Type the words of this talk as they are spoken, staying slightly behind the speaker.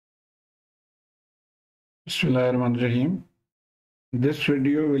Bismillahirrahmanirrahim. This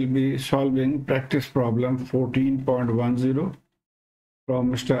video will be solving practice problem 14.10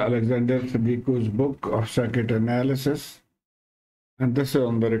 from Mr. Alexander Siddiqu's book of circuit analysis, and this is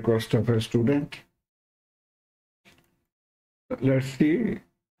on the request of a student. Let's see.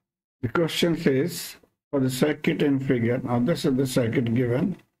 The question says, for the circuit in figure, now this is the circuit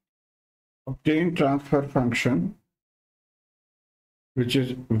given, obtain transfer function, which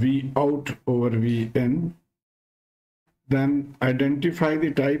is V out over V in. Then identify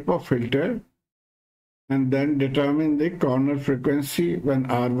the type of filter and then determine the corner frequency when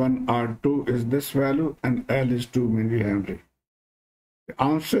R1, R2 is this value and L is 2 millihenry. The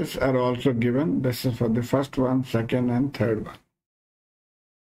answers are also given. This is for the first one, second, and third one.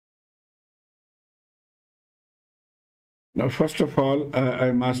 Now, first of all,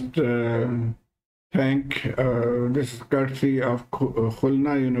 I must thank, this is courtesy of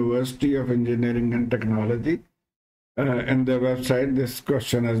Khulna University of Engineering and Technology. In their website, this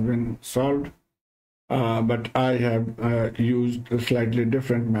question has been solved, but I have used slightly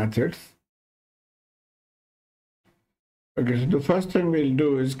different methods. Okay, so the first thing we'll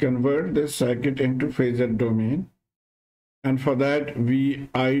do is convert this circuit into phasor domain. And for that,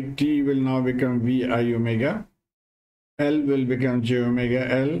 VIT will now become VI omega, L will become J omega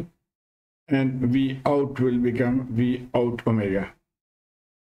L, and V out will become V out omega.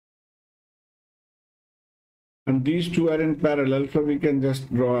 And these two are in parallel, so we can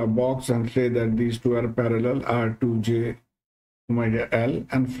just draw a box and say that these two are parallel, R2J omega L.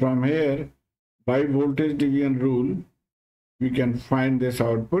 And from here, by voltage division rule, we can find this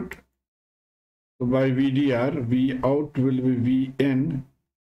output. So by VDR, V out will be V in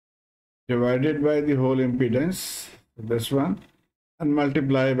divided by the whole impedance, this one, and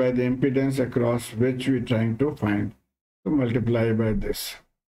multiply by the impedance across which we're trying to find. So multiply by this.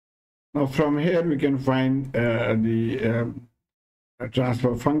 Now from here we can find the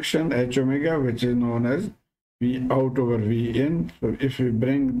transfer function H omega, which is known as V out over V in. So if we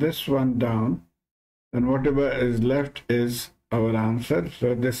bring this one down, then whatever is left is our answer.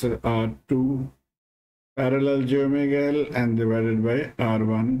 So this is R2 parallel J omega L and divided by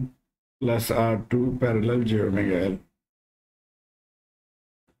R1 plus R2 parallel J omega L.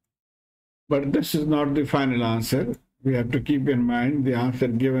 But this is not the final answer. We have to keep in mind the answer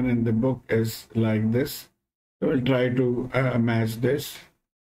given in the book is like this. So we'll try to match this.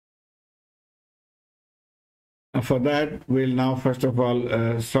 For that, we'll now first of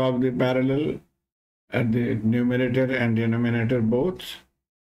all solve the parallel at the numerator and denominator both,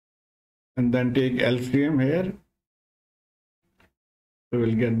 and then take LCM here. So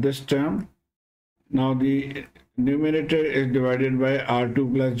we'll get this term. Now the numerator is divided by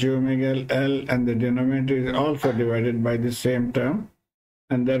R2 plus J omega L, and the denominator is also divided by the same term,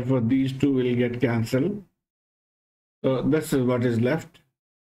 and therefore these two will get cancelled. So this is what is left,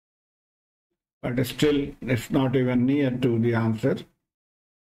 but still it's not even near to the answer.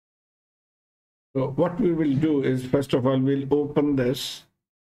 So what we will do is, first of all, we'll open this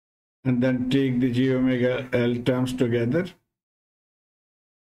and then take the J omega L terms together.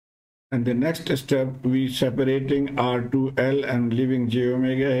 And the next step, we separating R2L and leaving J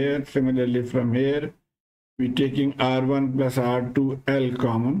omega here. Similarly, from here, we taking R1 plus R2L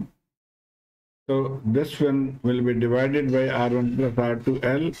common. So this one will be divided by R1 plus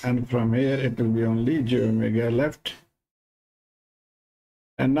R2L, and from here it will be only J omega left.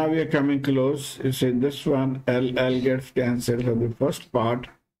 And now we are coming close. You see this one, L gets cancelled. So the first part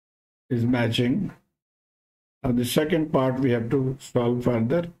is matching. Now the second part we have to solve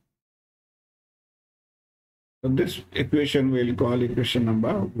further. So this equation we'll call equation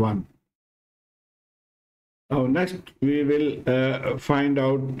number 1. Now next we will find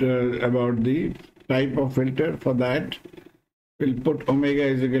out about the type of filter. For that, we'll put omega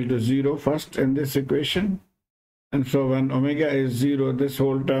is equal to 0 first in this equation. And so when omega is 0, this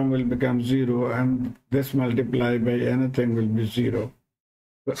whole term will become 0, and this multiplied by anything will be 0.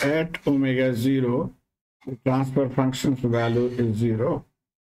 So at omega 0, the transfer function's value is 0.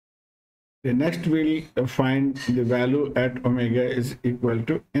 The next we'll find the value at omega is equal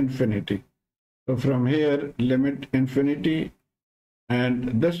to infinity. So from here, limit infinity,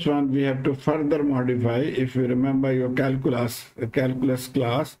 and this one we have to further modify. If you remember your calculus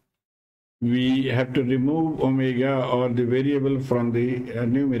class, we have to remove omega or the variable from the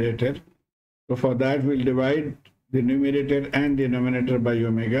numerator. So for that, we'll divide the numerator and denominator by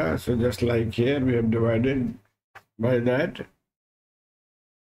omega. So just like here, we have divided by that.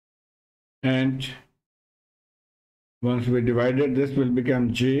 And once we divided, this will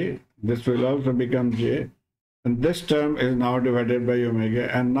become J. This will also become J. And this term is now divided by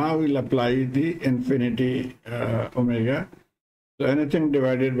omega, and now we'll apply the infinity omega. So anything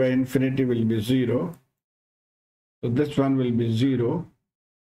divided by infinity will be 0. So this one will be 0,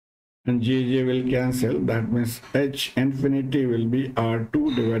 and jj will cancel. That means h infinity will be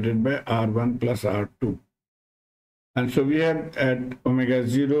r2 divided by r1 plus r2. And so we have at omega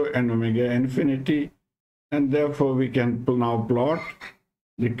 0 and omega infinity, and therefore we can now plot.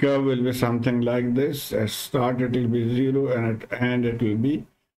 The curve will be something like this. At start it will be 0, and at end it will be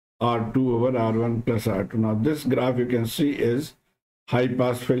R2 over R1 plus R2. Now this graph you can see is high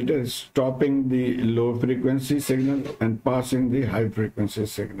pass filter, is stopping the low frequency signal and passing the high frequency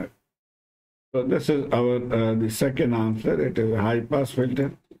signal. So this is our the second answer. It is a high pass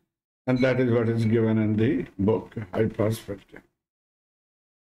filter, and that is what is given in the book, high pass filter.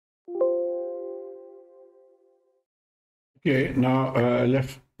 Okay, now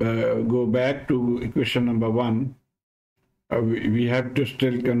let's go back to equation number 1. We have to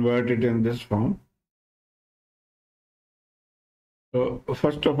still convert it in this form. So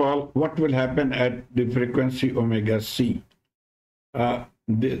first of all, what will happen at the frequency omega c?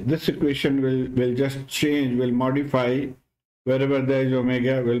 This equation will just change, will modify. Wherever there is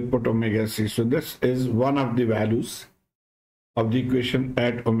omega, we'll put omega c. So this is one of the values of the equation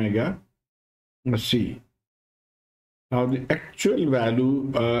at omega c. Now the actual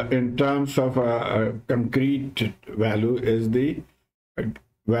value in terms of a concrete value is the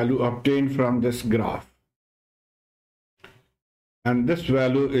value obtained from this graph. And this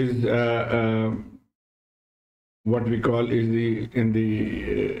value is what we call is in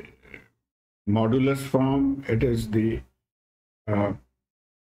the modulus form. It is the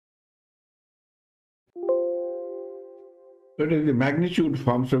it is the magnitude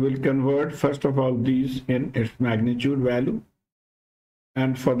form. So we'll convert first of all these in its magnitude value,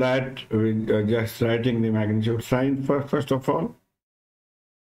 and for that we're just writing the magnitude sign first of all.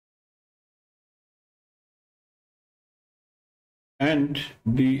 And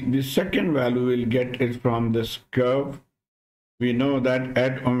the second value we'll get is from this curve. We know that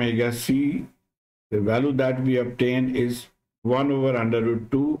at omega c, the value that we obtain is 1 over under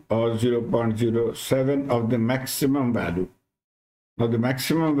root 2 or 0.07 of the maximum value. Now the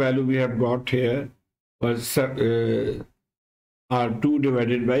maximum value we have got here was R2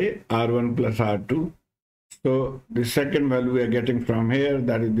 divided by R1 plus R2. So the second value we are getting from here,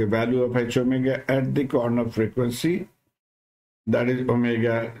 that is the value of h omega at the corner frequency. That is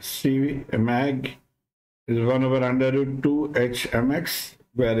omega c mag is 1 over under root 2 h mx,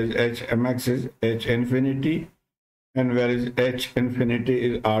 whereas h mx is h infinity, and whereas h infinity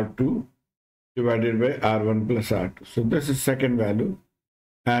is R2 divided by R1 plus R2. So this is second value,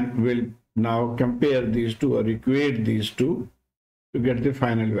 and we'll now compare these two or equate these two to get the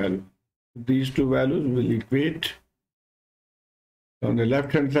final value. These two values will equate. On the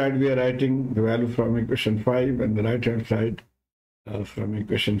left hand side we are writing the value from equation 5, and the right hand side from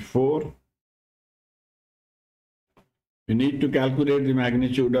equation 4. We need to calculate the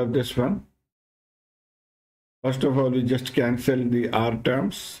magnitude of this one. First of all, we just cancel the r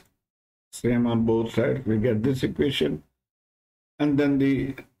terms, same on both sides. We get this equation, and then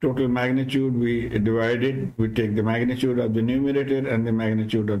the total magnitude we divide it. We take the magnitude of the numerator and the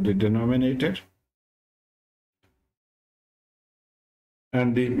magnitude of the denominator.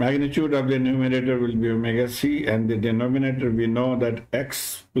 And the magnitude of the numerator will be omega c, and the denominator we know that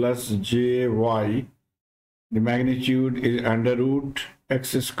x plus jy, the magnitude is under root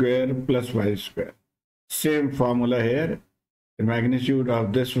x square plus y square. Same formula here, the magnitude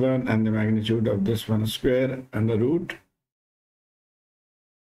of this one and the magnitude of this one square under root.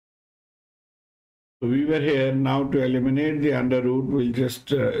 So we were here. Now to eliminate the under root, we'll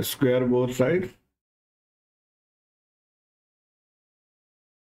just square both sides.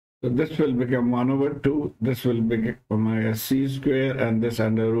 So this will become 1 over 2, this will become omega c square, and this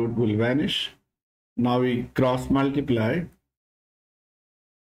under root will vanish. Now we cross multiply.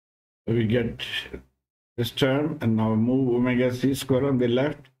 So we get this term, and now move omega c square on the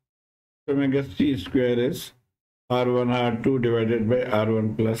left. Omega c square is R1 R2 divided by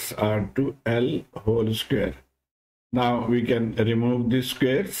R1 plus R2 L whole square. Now we can remove these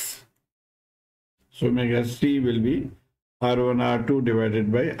squares. So omega c will be R1 R2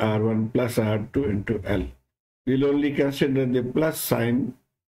 divided by R1 plus R2 into L. We'll only consider the plus sign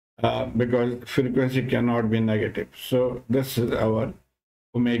because frequency cannot be negative. So this is our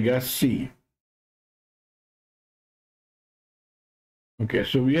omega c. Okay,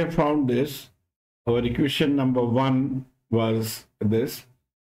 so we have found this. Our equation number 1 was this.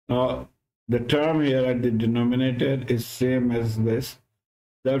 Now the term here at the denominator is same as this.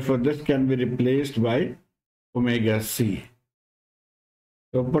 Therefore, this can be replaced by omega c.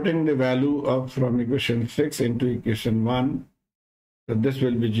 So putting the value of from equation 6 into equation 1, so this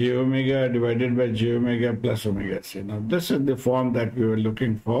will be j omega divided by j omega plus omega c. Now this is the form that we were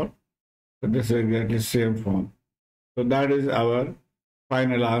looking for. So this is exactly the same form. So that is our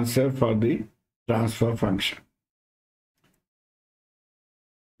final answer for the transfer function.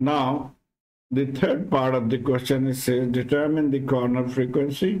 Now, the third part of the question is says determine the corner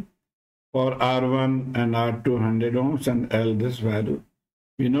frequency for R1 and R2 100 ohms and L this value.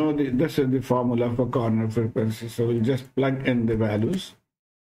 We know this is the formula for corner frequency, so we'll just plug in the values.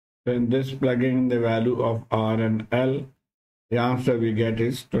 So in this plugging in the value of R and L, the answer we get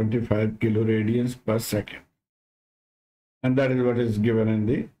is 25 kiloradians per second. And that is what is given in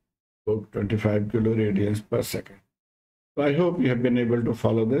the book, 25 kiloradians per second. So I hope you have been able to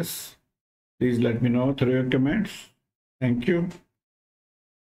follow this. Please let me know through your comments. Thank you.